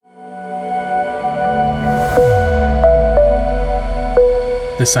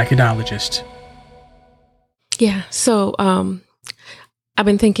the psychologist. Yeah, so I've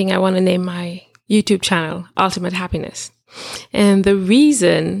been thinking I want to name my YouTube channel Ultimate Happiness. And the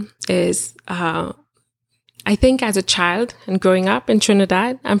reason is I think as a child and growing up in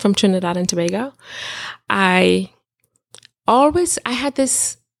Trinidad, I'm from Trinidad and Tobago, I had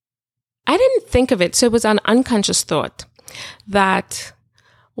this, I didn't think of it, so it was an unconscious thought that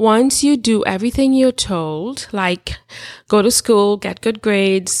once you do everything you're told, like go to school, get good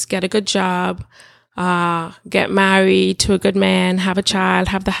grades, get a good job, get married to a good man, have a child,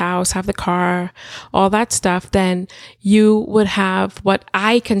 have the house, have the car, all that stuff, then you would have what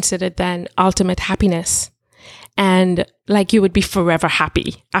I considered then ultimate happiness. And like you would be forever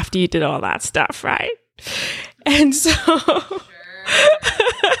happy after you did all that stuff, right? And so,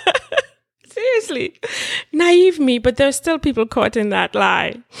 seriously, naive me, but there's still people caught in that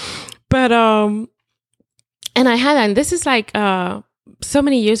lie. But, and this is like so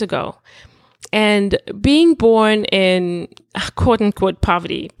many years ago. And being born in quote unquote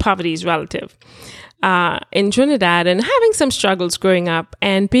poverty is relative, in Trinidad, and having some struggles growing up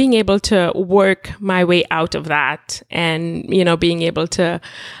and being able to work my way out of that, and, you know, being able to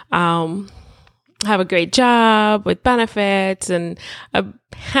have a great job with benefits and a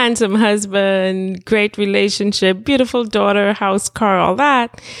handsome husband, great relationship, beautiful daughter, house, car, all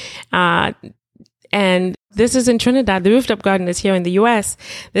that. And this is in Trinidad. The rooftop garden is here in the US.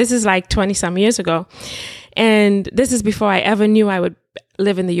 This is like 20 some years ago. And this is before I ever knew I would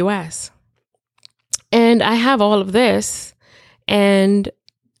live in the US. And I have all of this and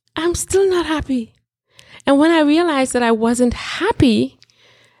I'm still not happy. And when I realized that I wasn't happy,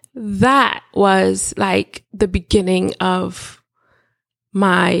 that was like the beginning of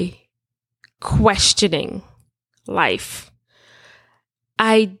my questioning life.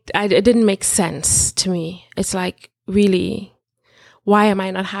 It didn't make sense to me. It's like, really, why am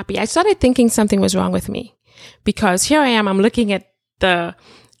I not happy? I started thinking something was wrong with me, because here I am, I'm looking at the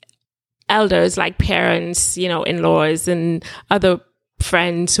elders, like parents, you know, in-laws and other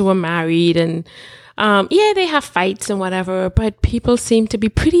friends who are married, and yeah, they have fights and whatever, but people seem to be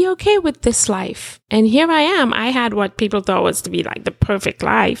pretty okay with this life. And here I am. I had what people thought was to be like the perfect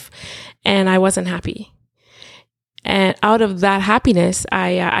life, and I wasn't happy. And out of that happiness,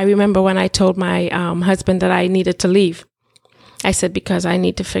 I remember when I told my husband that I needed to leave. I said, because I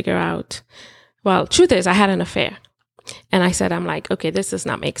need to figure out, well, truth is I had an affair. And I said, I'm like, okay, this does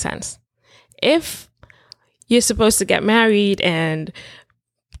not make sense. If you're supposed to get married and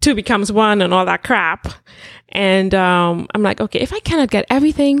two becomes one and all that crap. And I'm like, okay, if I cannot get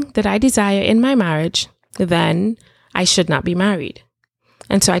everything that I desire in my marriage, then I should not be married.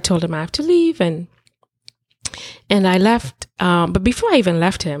 And so I told him I have to leave, and I left. But before I even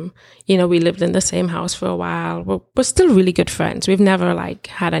left him, you know, we lived in the same house for a while. We're still really good friends. We've never like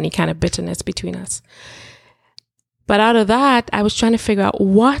had any kind of bitterness between us. But out of that, I was trying to figure out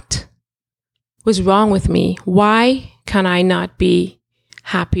what was wrong with me. Why can I not be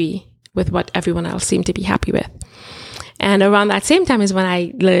happy with what everyone else seemed to be happy with? And around that same time is when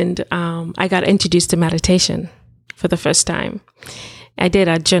I learned, I got introduced to meditation for the first time. I did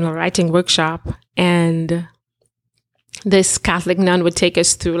a journal writing workshop, and this Catholic nun would take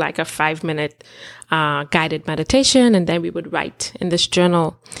us through like a 5-minute guided meditation, and then we would write in this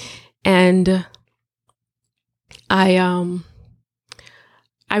journal. And I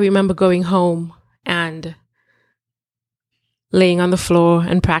remember going home and laying on the floor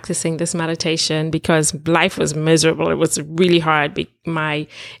and practicing this meditation because life was miserable. It was really hard. My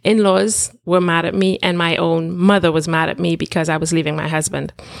in-laws were mad at me, and my own mother was mad at me because I was leaving my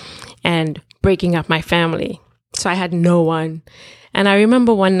husband and breaking up my family. So I had no one. And I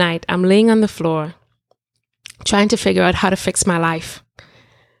remember one night I'm laying on the floor trying to figure out how to fix my life,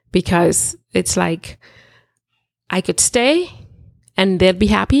 because it's like I could stay and they'd be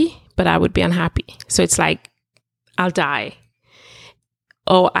happy, but I would be unhappy. So it's like, I'll die.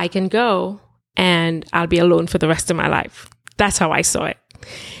 Or I can go and I'll be alone for the rest of my life. That's how I saw it.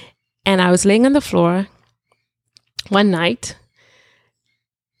 And I was laying on the floor one night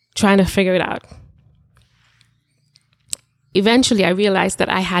trying to figure it out. Eventually, I realized that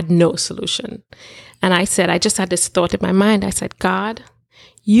I had no solution. And I said, I just had this thought in my mind. I said, God,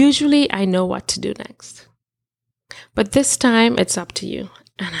 usually I know what to do next, but this time it's up to you.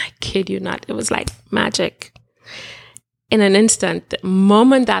 And I kid you not, it was like magic. In an instant, the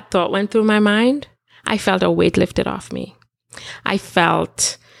moment that thought went through my mind, I felt a weight lifted off me. I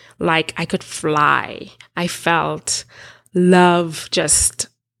felt like I could fly. I felt love just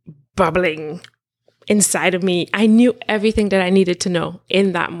bubbling inside of me. I knew everything that I needed to know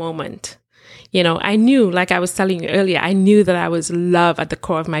in that moment. I knew, like I was telling you earlier, I knew that I was love at the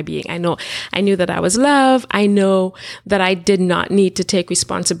core of my being. I knew that I was love. I know that I did not need to take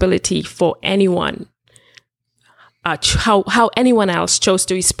responsibility for anyone, how anyone else chose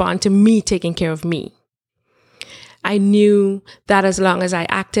to respond to me taking care of me. I knew that as long as I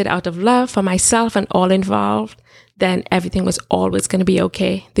acted out of love for myself and all involved, then everything was always going to be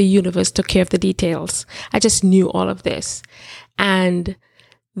okay. The universe took care of the details. I just knew all of this. And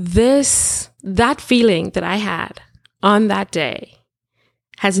that feeling that I had on that day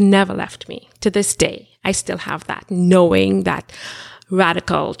has never left me. To this day, I still have that, knowing that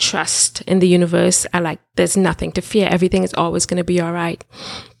radical trust in the universe. There's nothing to fear. Everything is always going to be all right.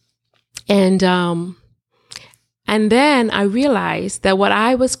 And then I realized that what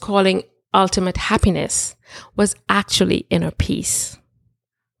I was calling ultimate happiness was actually inner peace.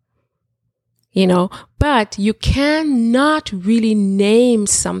 But you cannot really name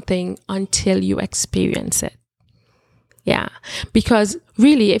something until you experience it. Yeah. Because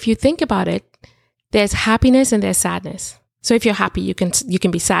really, if you think about it, there's happiness and there's sadness. So if you're happy, you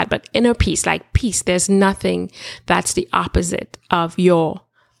can be sad, but inner peace, like peace, there's nothing that's the opposite of your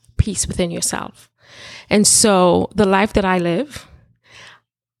peace within yourself. And so the life that I live,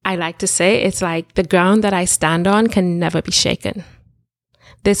 I like to say it's like the ground that I stand on can never be shaken.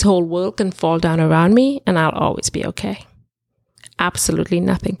 This whole world can fall down around me and I'll always be okay. Absolutely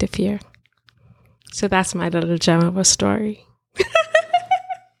nothing to fear. So that's my little gem of a story.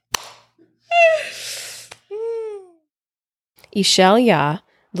 Ixchel Yaah,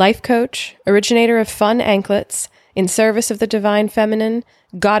 life coach, originator of fun anklets, in service of the divine feminine,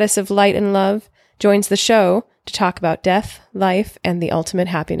 goddess of light and love, joins the show to talk about death, life, and the ultimate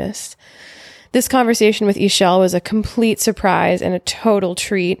happiness. This conversation with Ixchel was a complete surprise and a total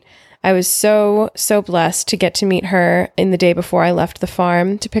treat. I was so blessed to get to meet her in the day before I left the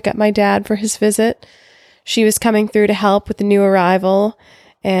farm to pick up my dad for his visit. She was coming through to help with the new arrival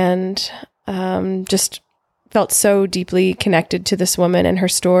and just felt so deeply connected to this woman and her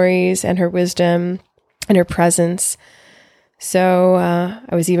stories and her wisdom and her presence. So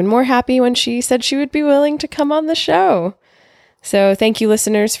I was even more happy when she said she would be willing to come on the show. So thank you,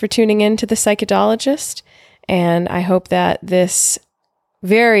 listeners, for tuning in to The Psychodologist. And I hope that this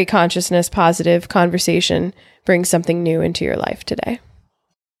very consciousness positive conversation brings something new into your life today.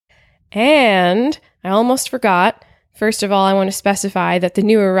 And I almost forgot. First of all, I want to specify that the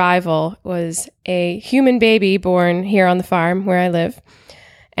new arrival was a human baby born here on the farm where I live.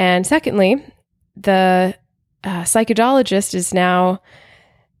 And secondly, the psychodologist is now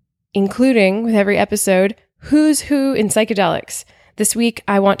including with every episode who's who in psychedelics. This week,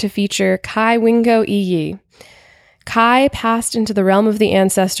 I want to feature Kai Wingo Iyi. Kai passed into the realm of the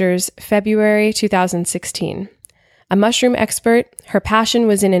ancestors February 2016. A mushroom expert, her passion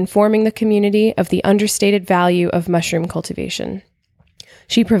was in informing the community of the understated value of mushroom cultivation.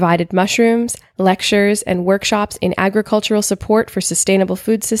 She provided mushrooms, lectures, and workshops in agricultural support for sustainable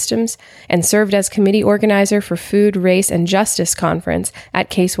food systems and served as committee organizer for Food, Race, and Justice Conference at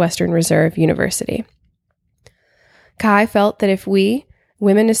Case Western Reserve University. Kai felt that if we,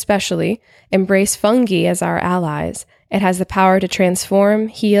 women especially, embrace fungi as our allies, it has the power to transform,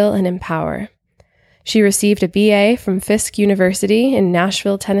 heal, and empower. She received a BA from Fisk University in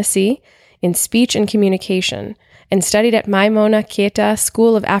Nashville, Tennessee, in speech and communication, and studied at Maimona Keita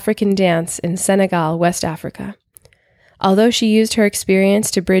School of African Dance in Senegal, West Africa. Although she used her experience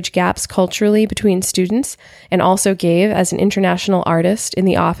to bridge gaps culturally between students and also gave as an international artist in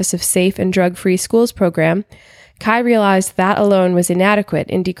the Office of Safe and Drug-Free Schools program, Kai realized that alone was inadequate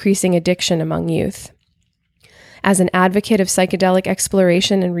in decreasing addiction among youth. As an advocate of psychedelic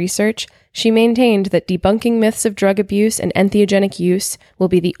exploration and research, she maintained that debunking myths of drug abuse and entheogenic use will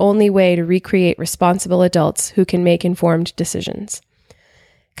be the only way to recreate responsible adults who can make informed decisions.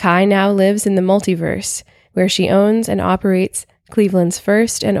 Kai now lives in the multiverse, where she owns and operates Cleveland's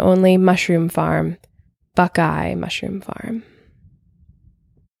first and only mushroom farm, Buckeye Mushroom Farm.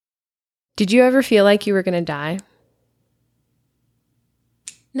 Did you ever feel like you were going to die?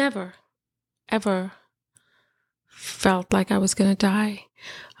 Never, ever felt like I was going to die.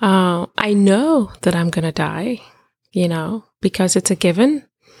 I know that I'm going to die, because it's a given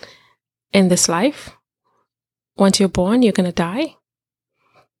in this life. Once you're born, you're going to die.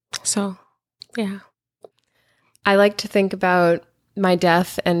 So, yeah. I like to think about my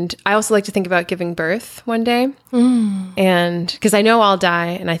death, and I also like to think about giving birth one day. And because I know I'll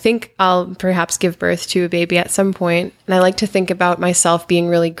die, and I think I'll perhaps give birth to a baby at some point. And I like to think about myself being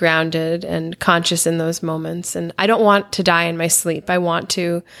really grounded and conscious in those moments. And I don't want to die in my sleep. I want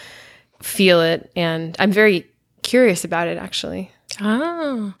to feel it. And I'm very curious about it, actually.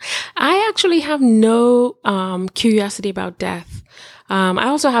 Oh, I actually have no curiosity about death. I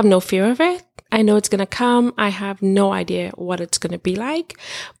also have no fear of it. I know it's going to come. I have no idea what it's going to be like.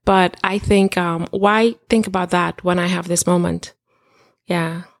 But I think, why think about that when I have this moment?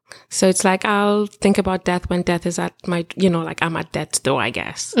 Yeah. So it's like, I'll think about death when death is at my, like I'm at death's door, I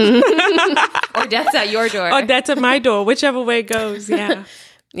guess. Or death's at your door. Or death's at my door, whichever way it goes. Yeah.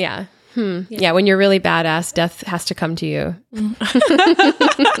 Yeah. Yeah. When you're really badass, death has to come to you.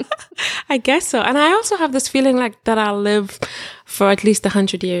 I guess so. And I also have this feeling like that I'll live for at least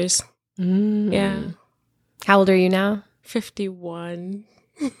 100 years. Yeah. How old are you now? 51.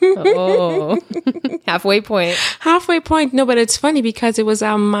 Oh, halfway point. Halfway point. No, but it's funny because it was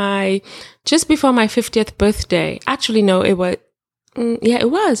just before my 50th birthday. Actually, no, it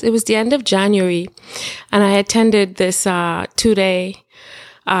was. It was the end of January, and I attended this 2-day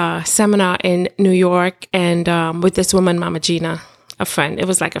seminar in New York, and with this woman, Mama Gina, a friend. It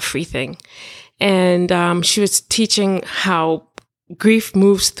was like a free thing, and she was teaching how grief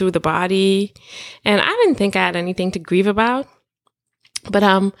moves through the body, and I didn't think I had anything to grieve about. But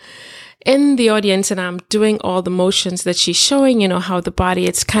in the audience, and I'm doing all the motions that she's showing, how the body,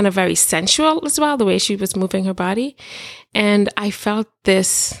 it's kind of very sensual as well, the way she was moving her body. And I felt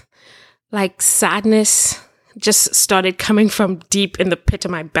this like sadness just started coming from deep in the pit of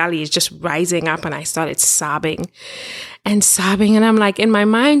my belly, is just rising up, and I started sobbing. And I'm like, in my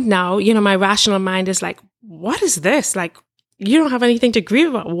mind now, my rational mind is like, what is this? Like, you don't have anything to grieve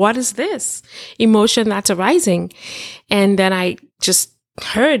about. What is this emotion that's arising? And then I just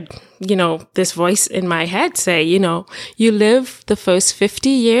heard, this voice in my head say, you live the first 50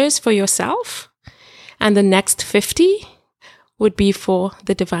 years for yourself, and the next 50 would be for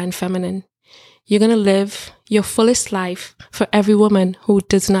the divine feminine. You're going to live your fullest life for every woman who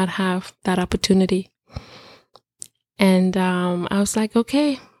does not have that opportunity. And I was like,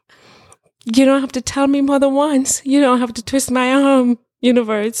 okay. You don't have to tell me more than once. You don't have to twist my arm,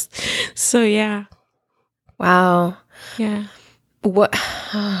 universe. So, yeah. Wow. Yeah. What?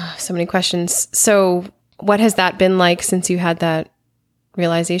 So many questions. So, what has that been like since you had that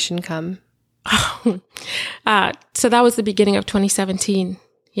realization come? So that was the beginning of 2017.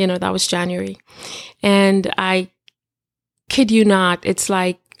 That was January. And I kid you not, it's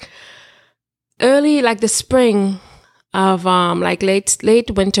like early, like the spring of like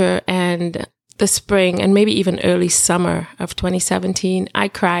late winter and the spring and maybe even early summer of 2017, I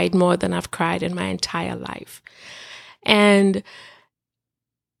cried more than I've cried in my entire life. And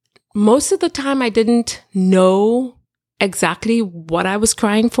most of the time I didn't know exactly what I was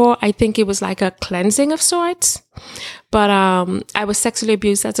crying for. I think it was like a cleansing of sorts. But I was sexually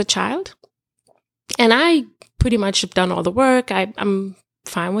abused as a child. And I pretty much have done all the work. I'm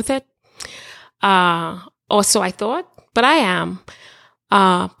fine with it. Or so I thought. But I am.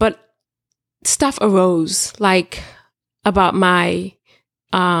 But stuff arose, like about my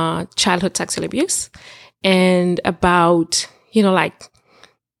childhood sexual abuse, and about,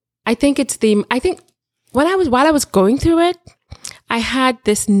 I think while I was going through it, I had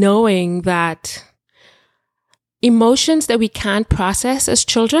this knowing that emotions that we can't process as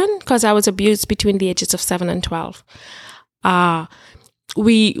children, because I was abused between the ages of 7 and 12,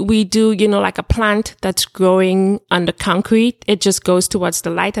 we do, like a plant that's growing under concrete. It just goes towards the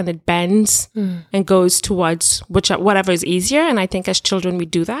light and it bends and goes towards whatever is easier. And I think as children, we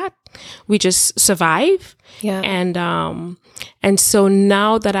do that. We just survive. Yeah. And so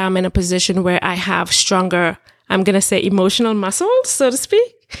now that I'm in a position where I have stronger, I'm going to say emotional muscles, so to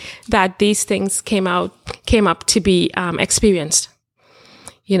speak, that these things came up to be experienced,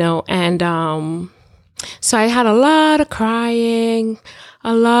 and so I had a lot of crying,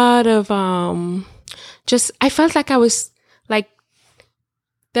 a lot of I felt like I was like,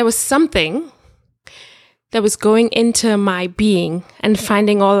 there was something that was going into my being and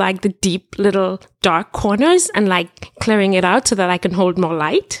finding all like the deep little dark corners and like clearing it out so that I can hold more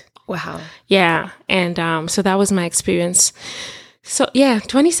light. Wow. Yeah. And so that was my experience. So yeah,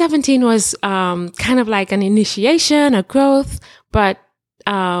 2017 was kind of like an initiation, a growth, but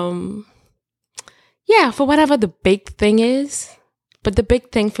yeah, for whatever the big thing is. But the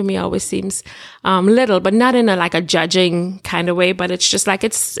big thing for me always seems little, but not in a judging kind of way, but it's just like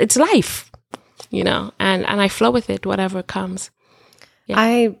it's life, and I flow with it, whatever comes. Yeah.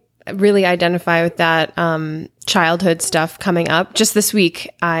 I really identify with that childhood stuff coming up. Just this week,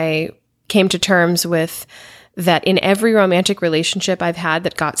 I came to terms with that in every romantic relationship I've had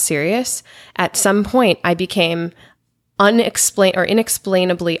that got serious, at some point I became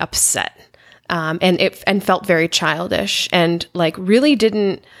inexplainably upset. And felt very childish, and like really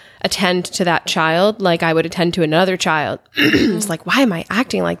didn't. attend to that child like I would attend to another child. It's like, why am I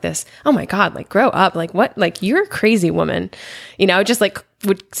acting like this? Oh my God, like grow up. Like what? Like you're a crazy woman. You know, just like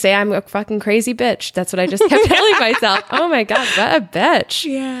would say I'm a fucking crazy bitch. That's what I just kept telling myself. Oh my God, what a bitch.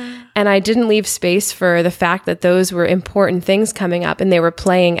 Yeah. And I didn't leave space for the fact that those were important things coming up and they were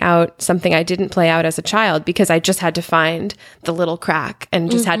playing out something I didn't play out as a child because I just had to find the little crack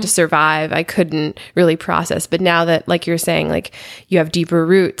and just had to survive. I couldn't really process. But now that, like you're saying, like you have deeper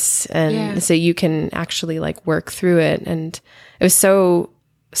roots and so you can actually like work through it. And it was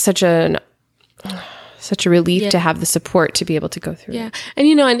such a relief to have the support to be able to go through it.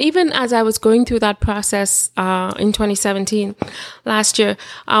 And, and even as I was going through that process in 2017, last year,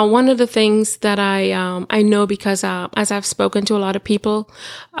 one of the things that I know because as I've spoken to a lot of people,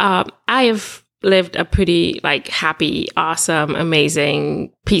 I have lived a pretty like happy, awesome,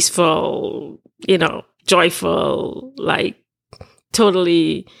 amazing, peaceful, joyful, like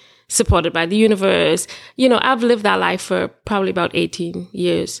totally supported by the universe. I've lived that life for probably about 18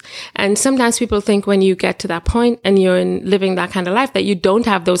 years. And sometimes people think when you get to that point and you're living that kind of life that you don't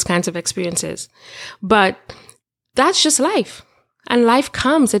have those kinds of experiences. But that's just life. And life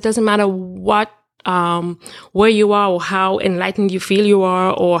comes. It doesn't matter what, where you are or how enlightened you feel you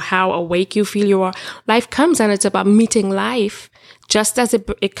are or how awake you feel you are. Life comes and it's about meeting life just as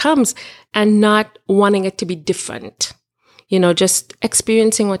it comes and not wanting it to be different. Just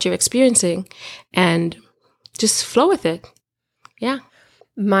experiencing what you're experiencing and just flow with it. Yeah.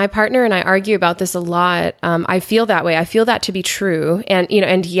 My partner and I argue about this a lot. I feel that way. I feel that to be true. And,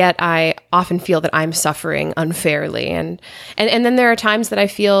 and yet I often feel that I'm suffering unfairly. And then there are times that I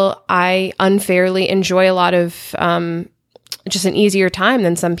feel I unfairly enjoy a lot of, just an easier time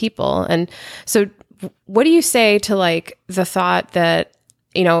than some people. And so what do you say to like the thought that,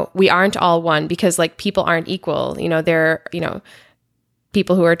 we aren't all one because like people aren't equal. There are,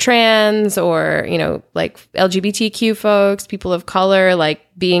 people who are trans or, like LGBTQ folks, people of color, like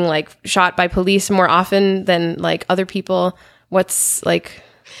being like shot by police more often than like other people. What's like,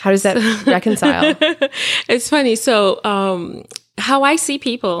 how does that reconcile? It's funny. So, how I see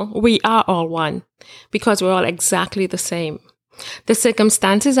people, we are all one because we're all exactly the same. The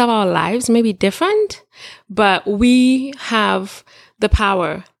circumstances of our lives may be different, but we have the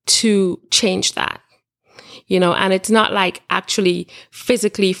power to change that, and it's not like actually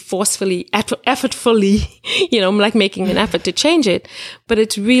physically, forcefully, effortfully, like making an effort to change it, but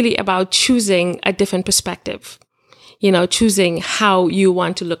it's really about choosing a different perspective, choosing how you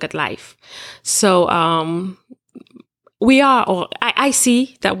want to look at life. So, we are all, I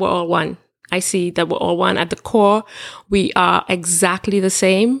see that we're all one. I see that we're all one at the core. We are exactly the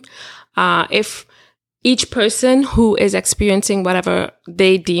same. If each person who is experiencing whatever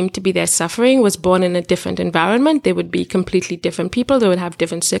they deem to be their suffering was born in a different environment, they would be completely different people. They would have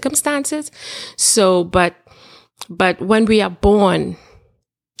different circumstances. So, but when we are born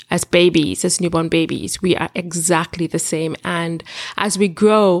as babies, as newborn babies, we are exactly the same. And as we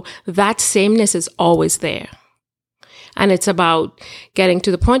grow, that sameness is always there. And it's about getting to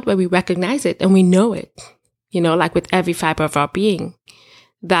the point where we recognize it and we know it, like with every fiber of our being.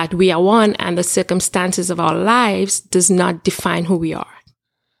 That we are one and the circumstances of our lives does not define who we are.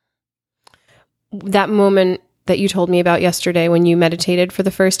 That moment that you told me about yesterday when you meditated for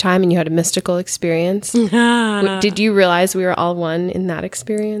the first time and you had a mystical experience, did you realize we were all one in that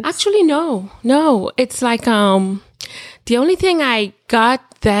experience? Actually, no. It's like the only thing I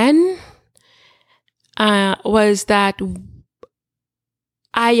got then was that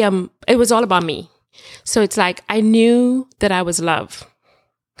it was all about me. So it's like I knew that I was love.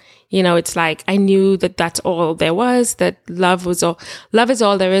 It's like I knew that that's all there was, that love is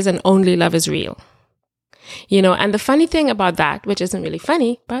all there is and only love is real. And the funny thing about that, which isn't really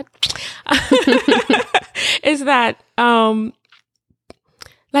funny, but is that,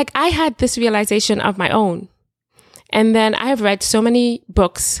 like I had this realization of my own. And then I have read so many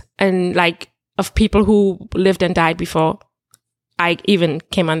books and like of people who lived and died before I even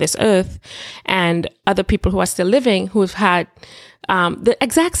came on this earth and other people who are still living who have had the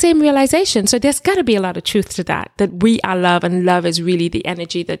exact same realization. So there's got to be a lot of truth to that we are love and love is really the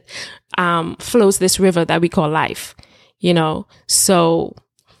energy that flows this river that we call life, So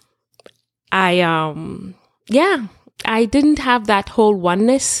I didn't have that whole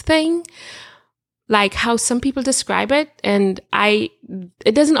oneness thing, like how some people describe it. And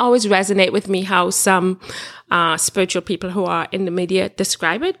it doesn't always resonate with me how some spiritual people who are in the media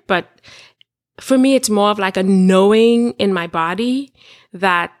describe it, but for me, it's more of like a knowing in my body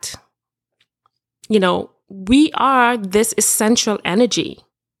that, we are this essential energy.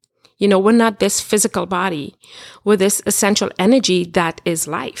 We're not this physical body. We're this essential energy that is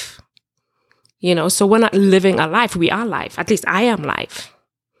life. So we're not living a life. We are life. At least I am life.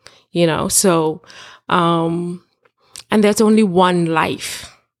 So, and there's only one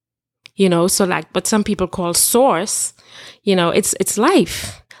life, so like, but some people call source, it's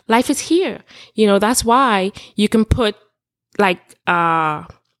life. Life is here. That's why you can put like,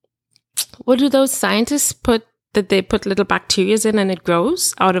 what do those scientists put, that they put little bacteria in and it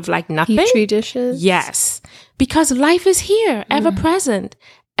grows out of like nothing? Petri dishes? Yes. Because life is here, ever present,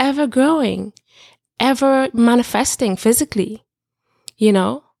 ever growing, ever manifesting physically.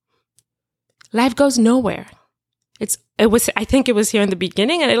 Life goes nowhere. I think it was here in the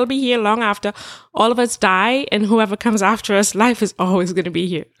beginning, and it'll be here long after all of us die, and whoever comes after us, life is always going to be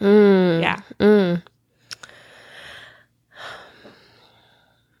here. Yeah.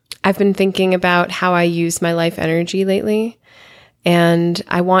 I've been thinking about how I use my life energy lately, and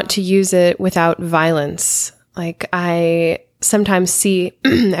I want to use it without violence. Like, I sometimes see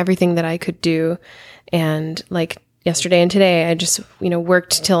everything that I could do, and like yesterday and today, I just,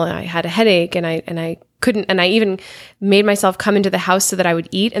 worked till I had a headache, and I couldn't, and I even made myself come into the house so that I would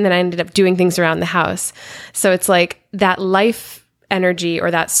eat, and then I ended up doing things around the house. So it's like that life energy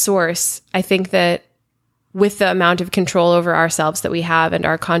or that source, I think that with the amount of control over ourselves that we have and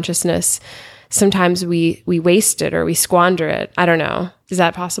our consciousness, sometimes we waste it or we squander it. I don't know. Is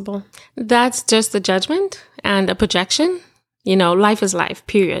that possible? That's just a judgment and a projection. Life is life,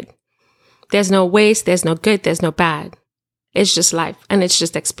 period. There's no waste, there's no good, there's no bad. It's just life, and it's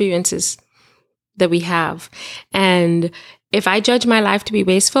just experiences that we have. And if I judge my life to be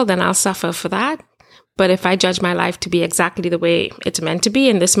wasteful, then I'll suffer for that. But if I judge my life to be exactly the way it's meant to be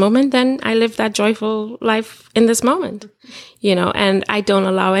in this moment, then I live that joyful life in this moment, and I don't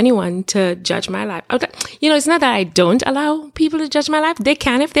allow anyone to judge my life. It's not that I don't allow people to judge my life. They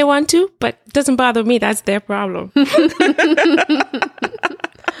can if they want to, but it doesn't bother me. That's their problem.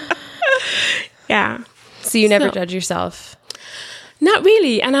 Yeah. So you never judge yourself? Not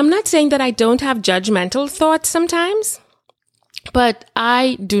really. And I'm not saying that I don't have judgmental thoughts sometimes, but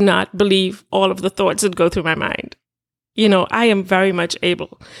I do not believe all of the thoughts that go through my mind. I am very much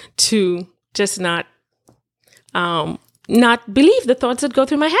able to just not believe the thoughts that go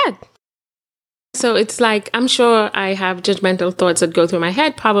through my head. So it's like, I'm sure I have judgmental thoughts that go through my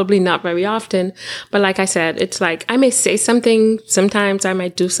head, probably not very often. But like I said, it's like, I may say something, sometimes I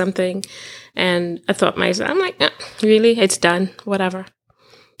might do something, and I thought myself, I'm like, really? It's done, whatever.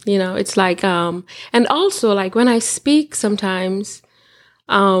 It's like, and also like when I speak sometimes,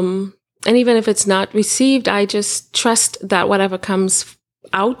 and even if it's not received, I just trust that whatever comes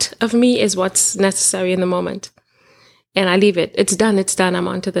out of me is what's necessary in the moment. And I leave it. It's done. I'm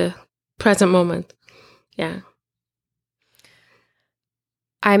on to the present moment. Yeah.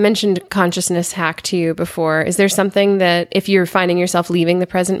 I mentioned consciousness hack to you before. Is there something that if you're finding yourself leaving the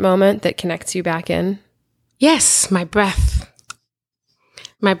present moment that connects you back in? Yes, my breath.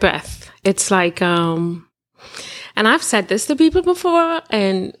 It's like, and I've said this to people before,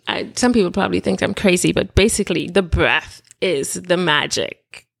 and some people probably think I'm crazy, but basically the breath is the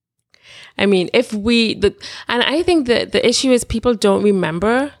magic. I mean, and I think that the issue is people don't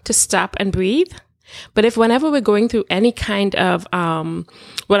remember to stop and breathe. But if whenever we're going through any kind of,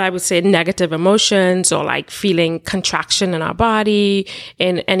 what I would say, negative emotions or like feeling contraction in our body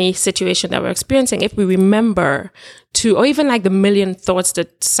in any situation that we're experiencing, if we remember to, or even like the million thoughts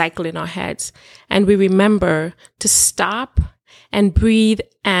that cycle in our heads, and we remember to stop and breathe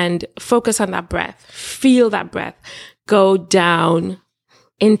and focus on that breath, feel that breath go down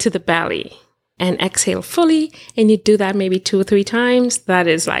into the belly and exhale fully. And you do that maybe 2 or 3 times. That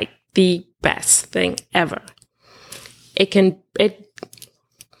is like the best thing ever. I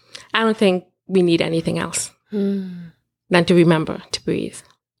don't think we need anything else than to remember to breathe.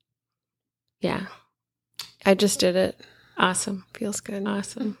 Yeah. I just did it. Awesome. Feels good.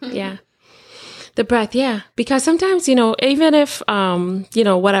 Awesome. Yeah. The breath. Yeah. Because sometimes, even if,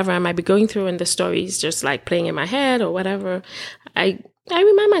 whatever I might be going through and the story is just like playing in my head or whatever, I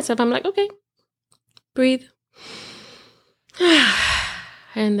remind myself, I'm like, okay, breathe.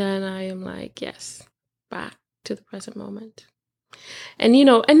 And then I am like, yes, back to the present moment. And,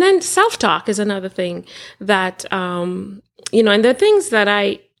 and then self-talk is another thing that, and there are things that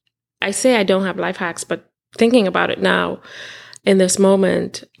I say I don't have life hacks, but thinking about it now in this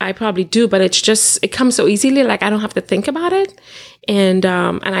moment, I probably do, but it comes so easily. Like I don't have to think about it. And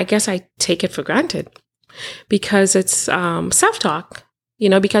I guess I take it for granted because it's, self-talk,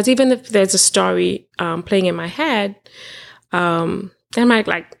 because even if there's a story, playing in my head, I might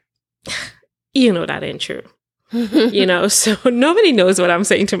like, that ain't true. So nobody knows what I'm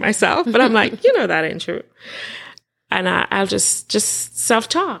saying to myself, but I'm like, that ain't true. And I'll just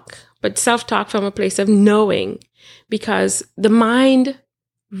self-talk, but self-talk from a place of knowing, because the mind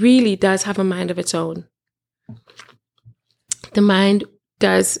really does have a mind of its own. The mind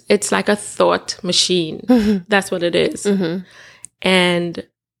does. It's like a thought machine. Mm-hmm. That's what it is. Mm-hmm. And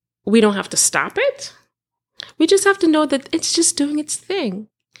we don't have to stop it. We just have to know that it's just doing its thing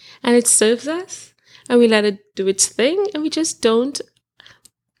and it serves us, and we let it do its thing, and we just don't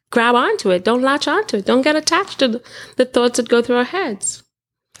grab onto it. Don't latch onto it. Don't get attached to the thoughts that go through our heads.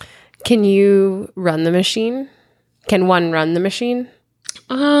 Can you run the machine? Can one run the machine?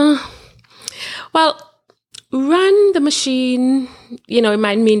 Well, run the machine, it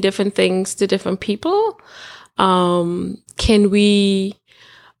might mean different things to different people. Can we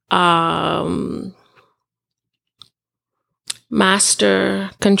master,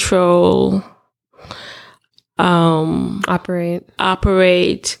 control, operate?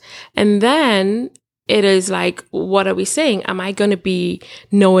 And then it is like, what are we saying? Am I going to be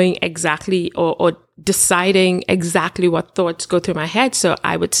knowing exactly or deciding exactly what thoughts go through my head? So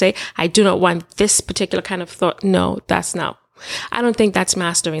I would say, I do not want this particular kind of thought. No, that's not. I don't think that's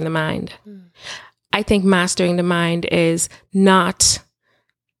mastering the mind. I think mastering the mind is not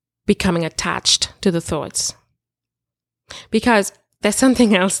becoming attached to the thoughts. Because there's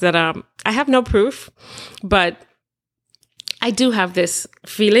something else that I have no proof, but I do have this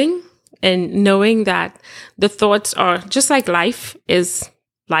feeling and knowing that the thoughts are just like life is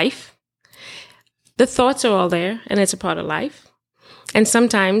life. The thoughts are all there, and it's a part of life. And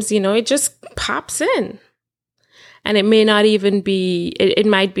sometimes, it just pops in. And it may not even be, it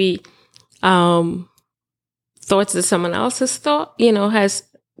might be thoughts that someone else has has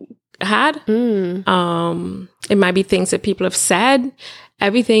had. It might be things that people have said.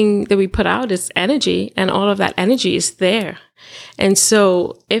 Everything that we put out is energy, and all of that energy is there. And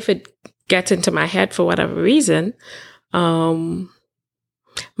so if it gets into my head for whatever reason,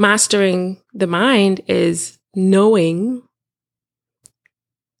 mastering the mind is knowing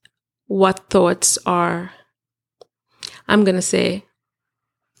what thoughts are, I'm going to say,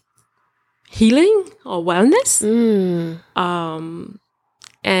 healing or wellness.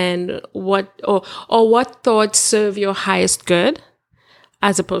 And what thoughts serve your highest good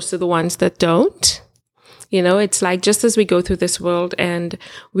as opposed to the ones that don't. It's like, just as we go through this world and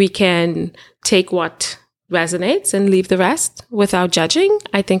we can take what resonates and leave the rest without judging,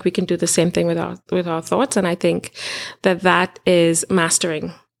 I think we can do the same thing with our thoughts. And I think that is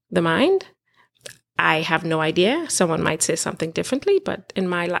mastering the mind. I have no idea. Someone might say something differently, but in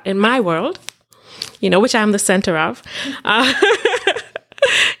my world, which I'm the center of,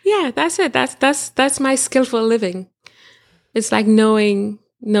 yeah, that's it. That's my skillful living. It's like knowing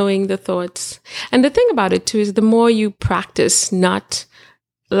the thoughts. And the thing about it too is, the more you practice not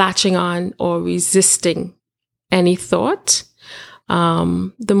latching on or resisting any thought,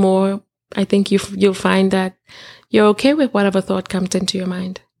 the more I think you'll find that you're okay with whatever thought comes into your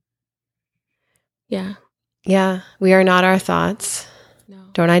mind. Yeah. Yeah. We are not our thoughts. No.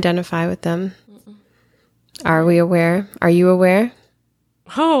 Don't identify with them. Mm-mm. Are we aware? Are you aware?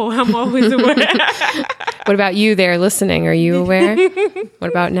 Oh, I'm always aware. What about you there listening? Are you aware?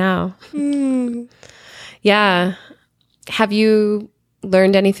 What about now? Yeah. Have you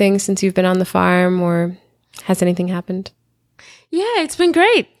learned anything since you've been on the farm, or has anything happened? Yeah, it's been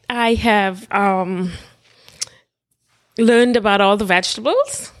great. I have learned about all the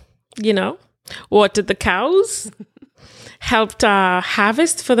vegetables, watered the cows, helped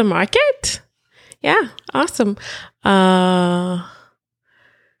harvest for the market. Yeah, awesome.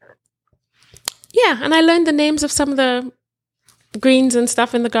 Yeah, and I learned the names of some of the greens and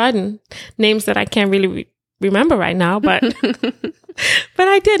stuff in the garden. Names that I can't really remember right now, but but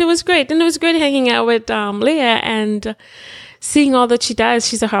I did. It was great. And it was great hanging out with Leah and seeing all that she does.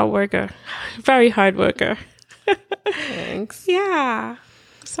 She's a hard worker. Very hard worker. Thanks. Yeah.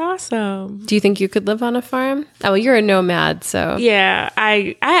 It's awesome. Do you think you could live on a farm? Oh, well, you're a nomad, so. Yeah,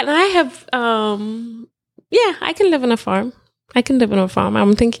 I have, I can live on a farm.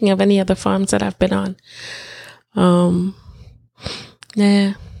 I'm thinking of any other farms that I've been on.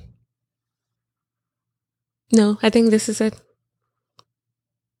 Yeah. No, I think this is it.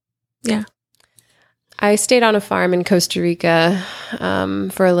 Yeah. I stayed on a farm in Costa Rica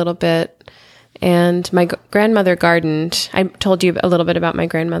for a little bit, and my grandmother gardened. I told you a little bit about my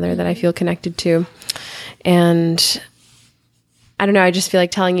grandmother that I feel connected to. And I don't know, I just feel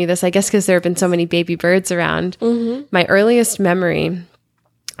like telling you this, I guess because there have been so many baby birds around. Mm-hmm. My earliest memory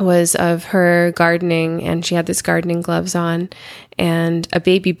was of her gardening, and she had this gardening gloves on, and a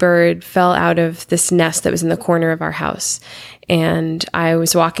baby bird fell out of this nest that was in the corner of our house. And I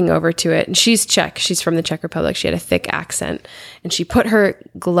was walking over to it, and she's Czech. She's from the Czech Republic. She had a thick accent, and she put her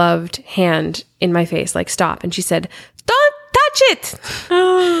gloved hand in my face, like, stop. And she said, "Don't touch it."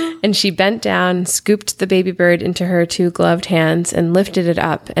 And she bent down, scooped the baby bird into her 2 gloved hands and lifted it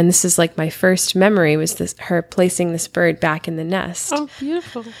up. And this is like my first memory, was this, her placing this bird back in the nest. Oh,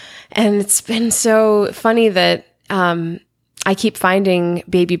 beautiful. And it's been so funny that I keep finding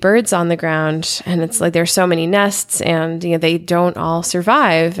baby birds on the ground, and it's like there's so many nests, and they don't all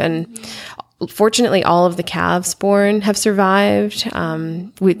survive. And fortunately, all of the calves born have survived.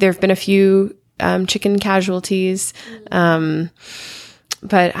 There have been a few chicken casualties,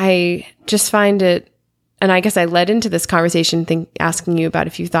 but I just find it, and I guess I led into this conversation asking you about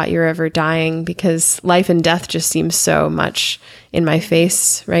if you thought you were ever dying, because life and death just seems so much in my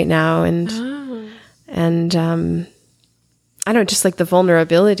face right now, and I don't know, just like the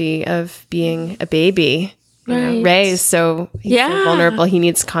vulnerability of being a baby. Right. Ray is so vulnerable. He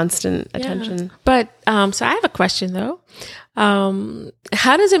needs constant attention. But so I have a question though.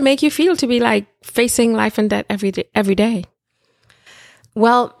 How does it make you feel to be like facing life and death every day?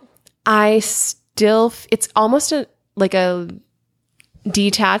 Well, it's almost like a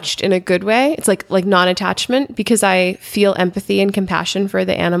detached in a good way. It's like non-attachment, because I feel empathy and compassion for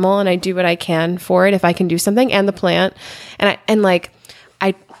the animal, and I do what I can for it if I can do something, and the plant.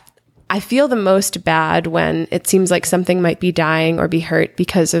 I feel the most bad when it seems like something might be dying or be hurt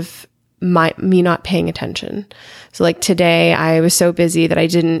because of me not paying attention. So like today, I was so busy that I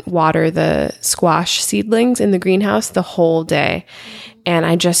didn't water the squash seedlings in the greenhouse the whole day. And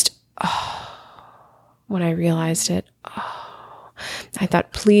I just, when I realized it, I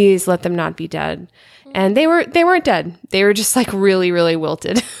thought, please let them not be dead. And they weren't dead. They were just like really, really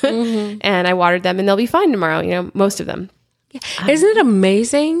wilted. Mm-hmm. And I watered them, and they'll be fine tomorrow, most of them. Isn't it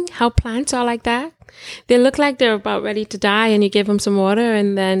amazing how plants are like that? They look like they're about ready to die, and you give them some water,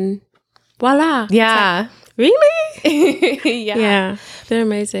 and then voila. Yeah. Like, really? Yeah. Yeah. They're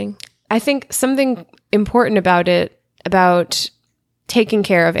amazing. I think something important about taking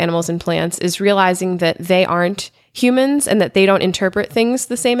care of animals and plants is realizing that they aren't humans, and that they don't interpret things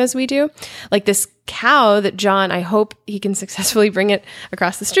the same as we do. Like this cow that John, I hope he can successfully bring it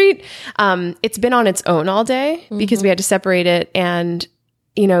across the street. It's been on its own all day because we had to separate it. And,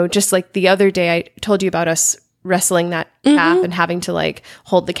 just like the other day, I told you about us wrestling that calf and having to like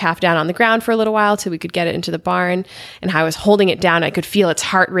hold the calf down on the ground for a little while till we could get it into the barn. And how I was holding it down, I could feel its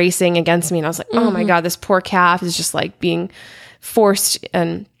heart racing against me. And I was like, oh my God, this poor calf is just like being forced,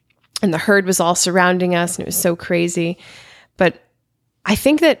 and the herd was all surrounding us, and it was so crazy. But I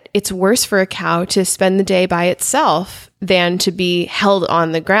think that it's worse for a cow to spend the day by itself than to be held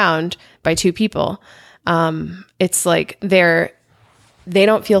on the ground by 2 people. It's like they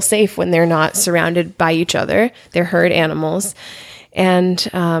don't feel safe when they're not surrounded by each other. They're herd animals. And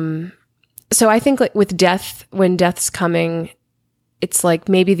so I think like with death, when death's coming, it's like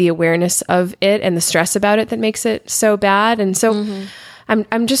maybe the awareness of it and the stress about it that makes it so bad. And so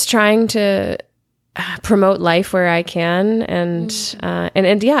I'm just trying to promote life where I can, and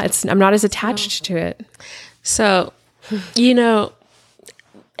yeah, I'm not as attached to it. So,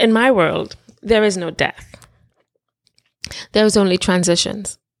 in my world, there is no death. There is only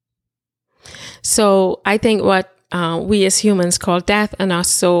transitions. So I think what we as humans call death and are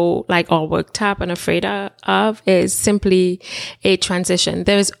so like all worked up and afraid of is simply a transition.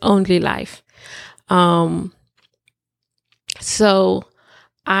 There is only life. So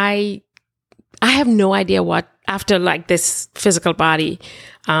I have no idea what, after like this physical body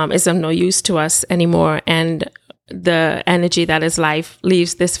is of no use to us anymore, and the energy that is life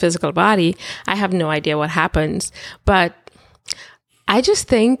leaves this physical body, I have no idea what happens. But I just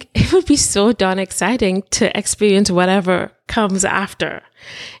think it would be so darn exciting to experience whatever comes after.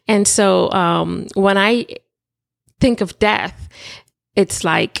 And so when I think of death, it's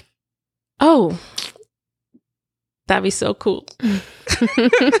like, oh, that'd be so cool.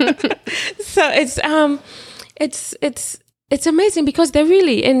 So it's amazing, because they're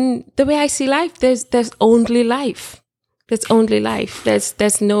really, in the way I see life, there's only life. There's only life.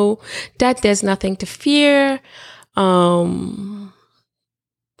 There's no death. There's nothing to fear.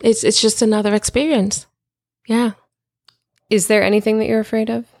 It's just another experience. Yeah. Is there anything that you're afraid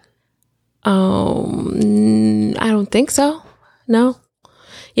of? I don't think so. No.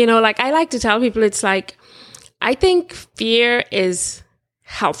 Like I like to tell people, it's like, I think fear is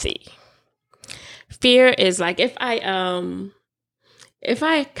healthy. Fear is like, if I if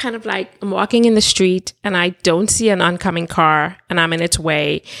I kind of like I'm walking in the street and I don't see an oncoming car and I'm in its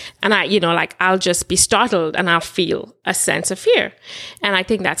way, and I'll just be startled and I'll feel a sense of fear. And I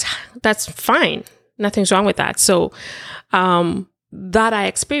think that's fine. Nothing's wrong with that. So, that I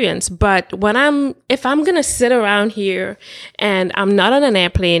experience. But if I'm going to sit around here and I'm not on an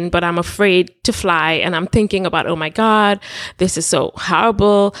airplane, but I'm afraid to fly and I'm thinking about, oh my God, this is so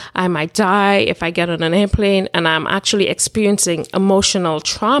horrible. I might die if I get on an airplane, and I'm actually experiencing emotional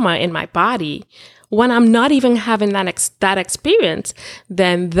trauma in my body when I'm not even having that experience,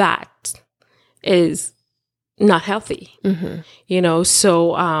 then that is not healthy,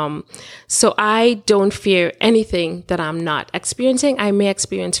 so I don't fear anything that I'm not experiencing. I may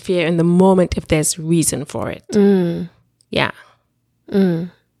experience fear in the moment if there's reason for it. Yeah.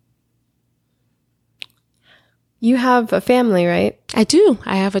 You have a family, right? I do.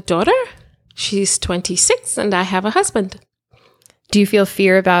 I have a daughter. She's 26 and I have a husband. Do you feel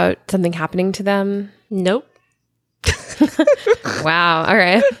fear about something happening to them? Nope. Wow. All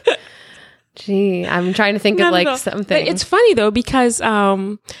right. Gee, I'm trying to think of something. It's funny though, because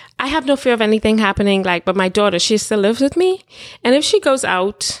I have no fear of anything happening. But my daughter, she still lives with me, and if she goes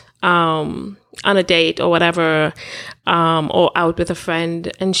out on a date or whatever, or out with a friend,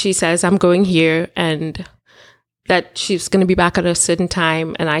 and she says, "I'm going here," and that she's going to be back at a certain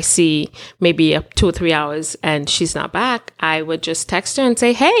time, and I see maybe 2 or 3 hours, and she's not back, I would just text her and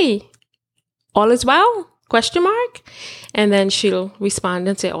say, "Hey, all is well?" ? And then she'll respond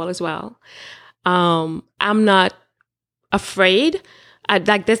and say, "All is well." I'm not afraid.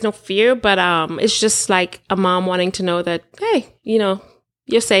 There's no fear, but it's just like a mom wanting to know that, hey,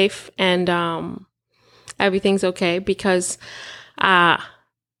 you're safe and everything's okay, because I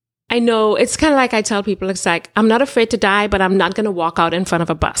know it's kind of like I tell people, it's like, I'm not afraid to die, but I'm not going to walk out in front of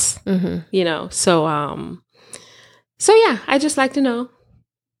a bus, So yeah, I just like to know,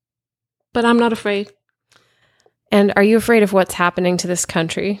 but I'm not afraid. And are you afraid of what's happening to this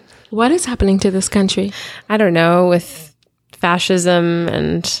country? What is happening to this country? I don't know, with fascism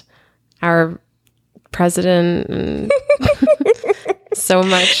and our president and so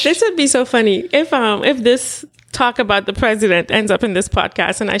much. This would be so funny if this talk about the president ends up in this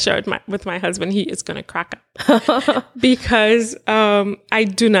podcast and I share it with my husband. He is going to crack up because I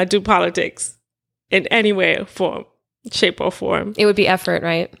do not do politics in any way, form, shape, or form. It would be effort,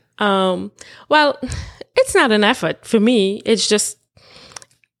 right? Well, it's not an effort for me. It's just,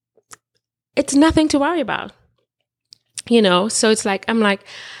 it's nothing to worry about, So it's like, I'm like,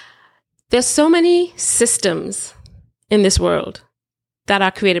 there's so many systems in this world that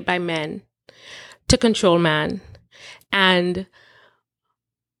are created by men to control man. And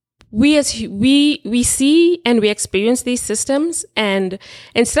we see and we experience these systems, and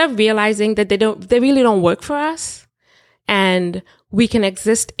instead of realizing that they really don't work for us, and we can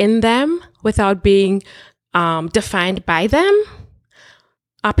exist in them without being defined by them,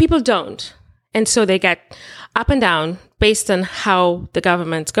 people don't. And so they get up and down based on how the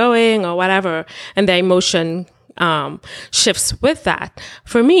government's going or whatever, and their emotion shifts with that.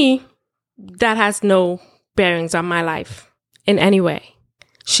 For me, that has no bearings on my life in any way,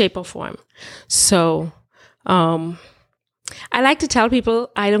 shape, or form. So I like to tell people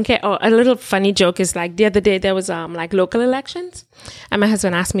I don't care. Oh, a little funny joke is like the other day there was local elections, and my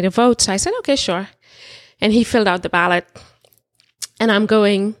husband asked me to vote. So I said, okay, sure. And he filled out the ballot, and I'm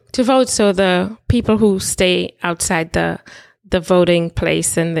going to vote. So the people who stay outside the voting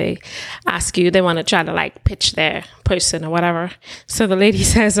place, and they ask you, they want to try to pitch their person or whatever. So the lady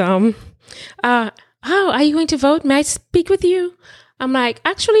says, oh, are you going to vote? May I speak with you? I'm like,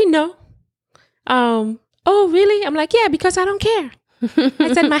 actually, no. Oh, really? I'm like, yeah, because I don't care.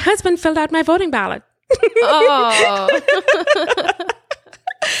 I said, my husband filled out my voting ballot. Oh.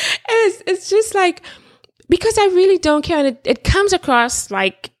 It's just like, because I really don't care. And it comes across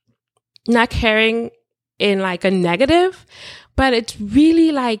like not caring in a negative, but it's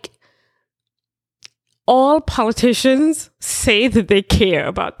really like all politicians say that they care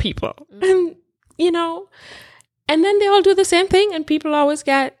about people. And, and then they all do the same thing, and people always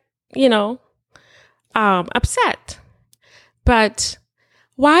get, upset. But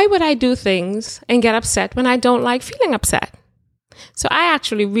why would I do things and get upset when I don't like feeling upset? So I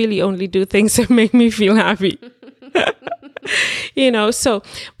actually really only do things that make me feel happy. But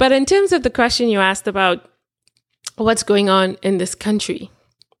in terms of the question you asked about what's going on in this country,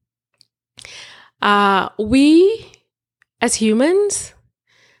 we as humans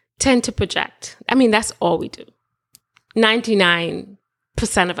tend to project. I mean, that's all we do. 99%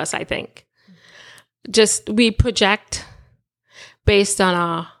 of us, I think. Just we project based on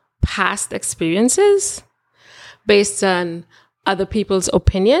our past experiences, based on other people's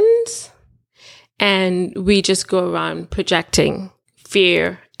opinions, and we just go around projecting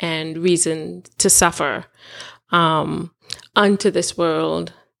fear and reason to suffer onto this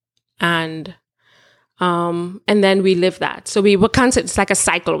world, and then we live that. So we're constant. It's like a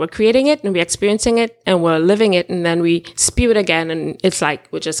cycle. We're creating it and we're experiencing it and we're living it, and then we spew it again, and it's like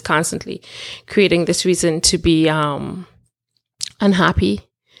we're just constantly creating this reason to be unhappy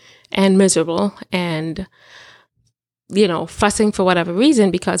and miserable and, fussing for whatever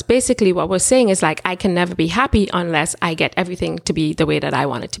reason, because basically what we're saying is like, I can never be happy unless I get everything to be the way that I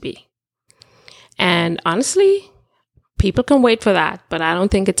want it to be. And honestly, people can wait for that, but I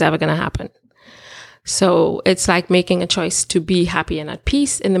don't think it's ever going to happen. So it's like making a choice to be happy and at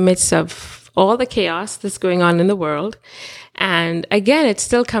peace in the midst of all the chaos that's going on in the world. And again, it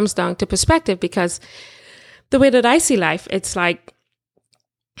still comes down to perspective, because the way that I see life, it's like,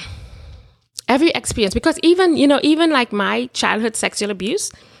 every experience, because even like my childhood sexual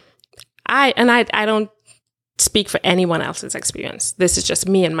abuse, I don't speak for anyone else's experience. This is just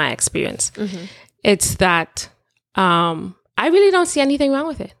me and my experience. Mm-hmm. It's that I really don't see anything wrong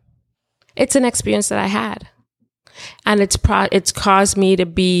with it. It's an experience that I had, and it's caused me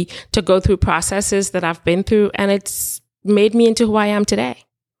to go through processes that I've been through, and it's made me into who I am today.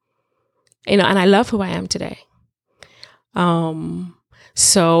 And I love who I am today.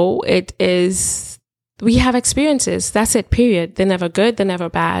 So it is, we have experiences. That's it, period. They're never good. They're never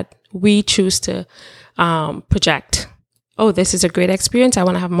bad. We choose to project, oh, this is a great experience. I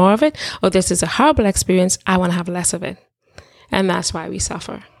want to have more of it. Oh, this is a horrible experience. I want to have less of it. And that's why we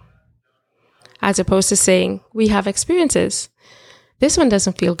suffer. As opposed to saying, we have experiences. This one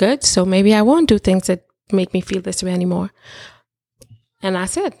doesn't feel good, so maybe I won't do things that make me feel this way anymore. And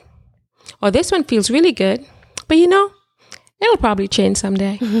that's it. Or this one feels really good, but it'll probably change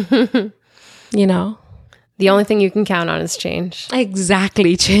someday. The only thing you can count on is change.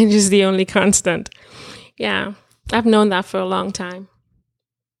 Exactly. Change is the only constant. Yeah. I've known that for a long time.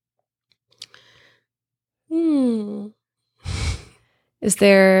 Is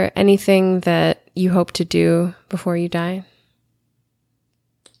there anything that you hope to do before you die?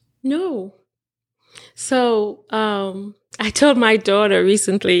 No. So I told my daughter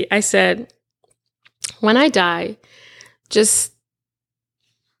recently, I said, when I die,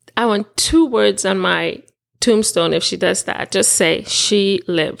 I want 2 words on my tombstone. If she does that, just say, she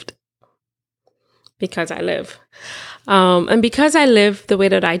lived. Because I live. And because I live the way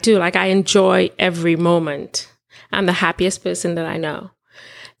that I do, like I enjoy every moment. I'm the happiest person that I know.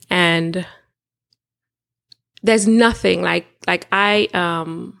 And there's nothing like I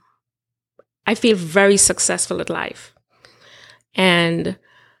feel very successful at life. And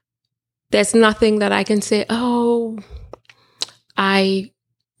there's nothing that I can say, oh, I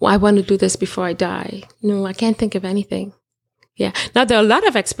want to do this before I die. No, I can't think of anything. Yeah. Now, there are a lot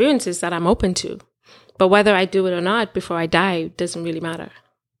of experiences that I'm open to, but whether I do it or not before I die doesn't really matter.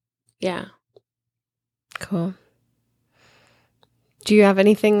 Yeah. Cool. Do you have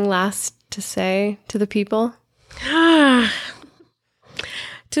anything last to say to the people?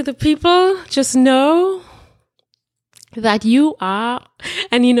 To the people, just know that you are,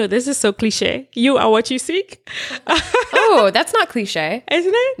 and this is so cliche, you are what you seek. Oh, that's not cliche.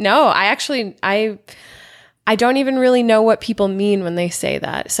 Isn't it? No, I don't even really know what people mean when they say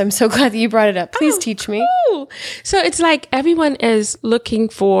that. So I'm so glad that you brought it up. Please teach me. Cool. So it's like everyone is looking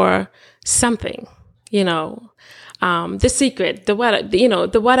for something, the secret, the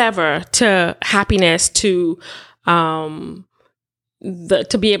whatever, to happiness, to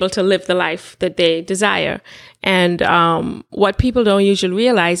to be able to live the life that they desire. And what people don't usually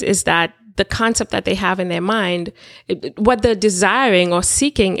realize is that the concept that they have in their mind, what they're desiring or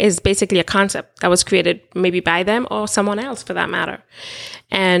seeking, is basically a concept that was created maybe by them or someone else for that matter.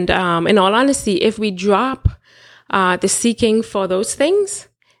 And in all honesty, if we drop the seeking for those things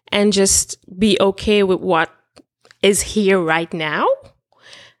and just be okay with what is here right now,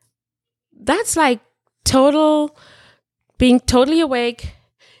 that's like being totally awake,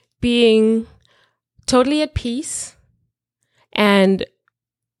 being totally at peace, and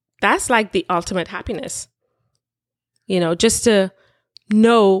that's like the ultimate happiness. Just to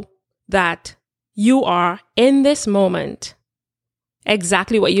know that you are in this moment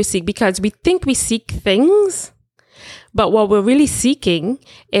exactly what you seek, because we think we seek things, but what we're really seeking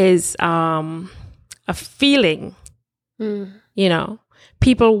is a feeling.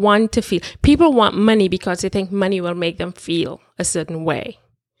 People want to feel. People want money because they think money will make them feel a certain way.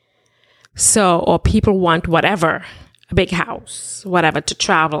 Or people want whatever, a big house, whatever, to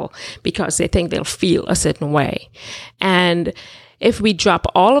travel because they think they'll feel a certain way. And if we drop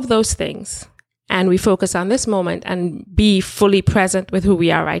all of those things and we focus on this moment and be fully present with who we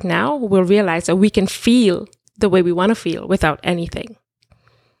are right now, we'll realize that we can feel the way we want to feel without anything.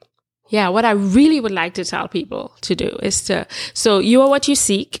 Yeah, what I really would like to tell people to do is so you are what you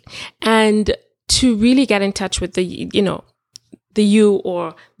seek, and to really get in touch with the you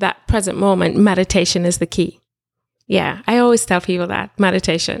or that present moment, meditation is the key. Yeah, I always tell people that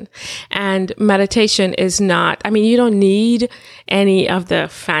meditation is not, you don't need any of the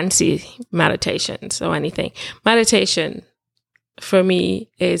fancy meditations or anything. Meditation for me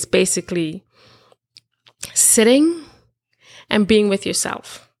is basically sitting and being with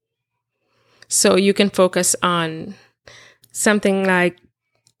yourself. So you can focus on something like,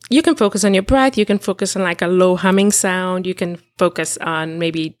 you can focus on your breath. You can focus on like a low humming sound. You can focus on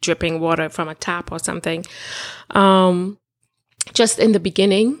maybe dripping water from a tap or something. Just in the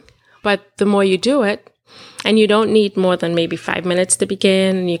beginning. But the more you do it, and you don't need more than maybe 5 minutes to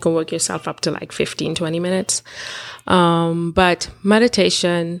begin, and you can work yourself up to like 15, 20 minutes. But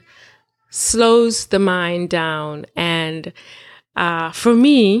meditation slows the mind down. And for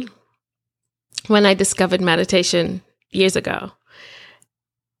me, when I discovered meditation years ago,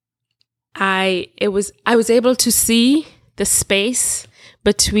 I was able to see the space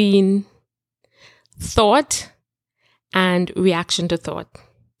between thought and reaction to thought.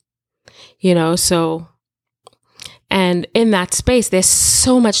 So, and in that space, there's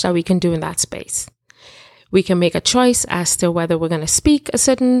so much that we can do in that space. We can make a choice as to whether we're going to speak a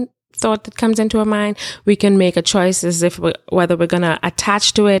certain thought that comes into our mind. We can make a choice as if whether we're going to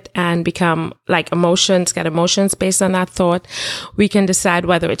attach to it and become like get emotions based on that thought. We can decide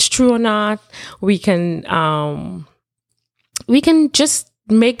whether it's true or not. We can just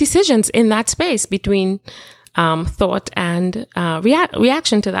make decisions in that space between thought and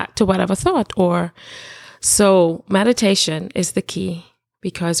reaction to whatever thought. So meditation is the key,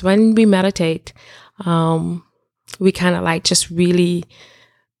 because when we meditate, we kind of like just really.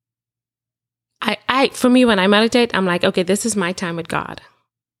 For me, when I meditate, I'm like, okay, this is my time with God,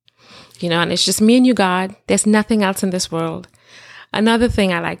 and it's just me and you, God. There's nothing else in this world. Another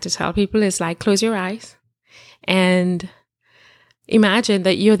thing I like to tell people is like, close your eyes and imagine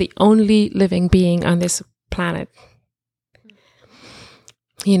that you're the only living being on this planet.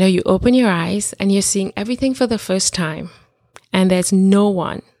 You open your eyes and you're seeing everything for the first time, and there's no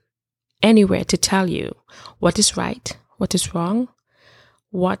one anywhere to tell you what is right, what is wrong,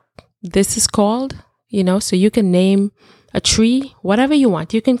 what this is called, so you can name a tree, whatever you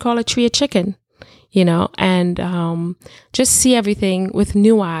want. You can call a tree a chicken, and just see everything with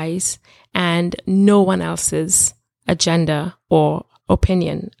new eyes and no one else's agenda or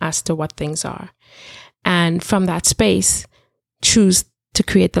opinion as to what things are. And from that space, choose to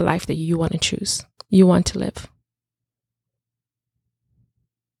create the life that you want to choose, you want to live.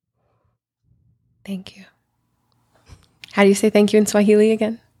 Thank you. How do you say thank you in Swahili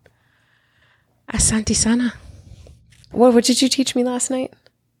again? Asante sana. What did you teach me last night?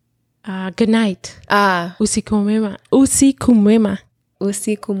 Good night. Usiku mwema. Usiku mwema.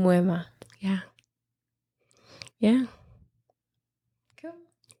 Usiku mwema. Yeah. Cool.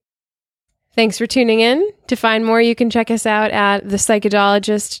 Thanks for tuning in. To find more, you can check us out at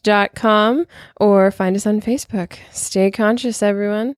thepsychodologist.com or find us on Facebook. Stay conscious, everyone.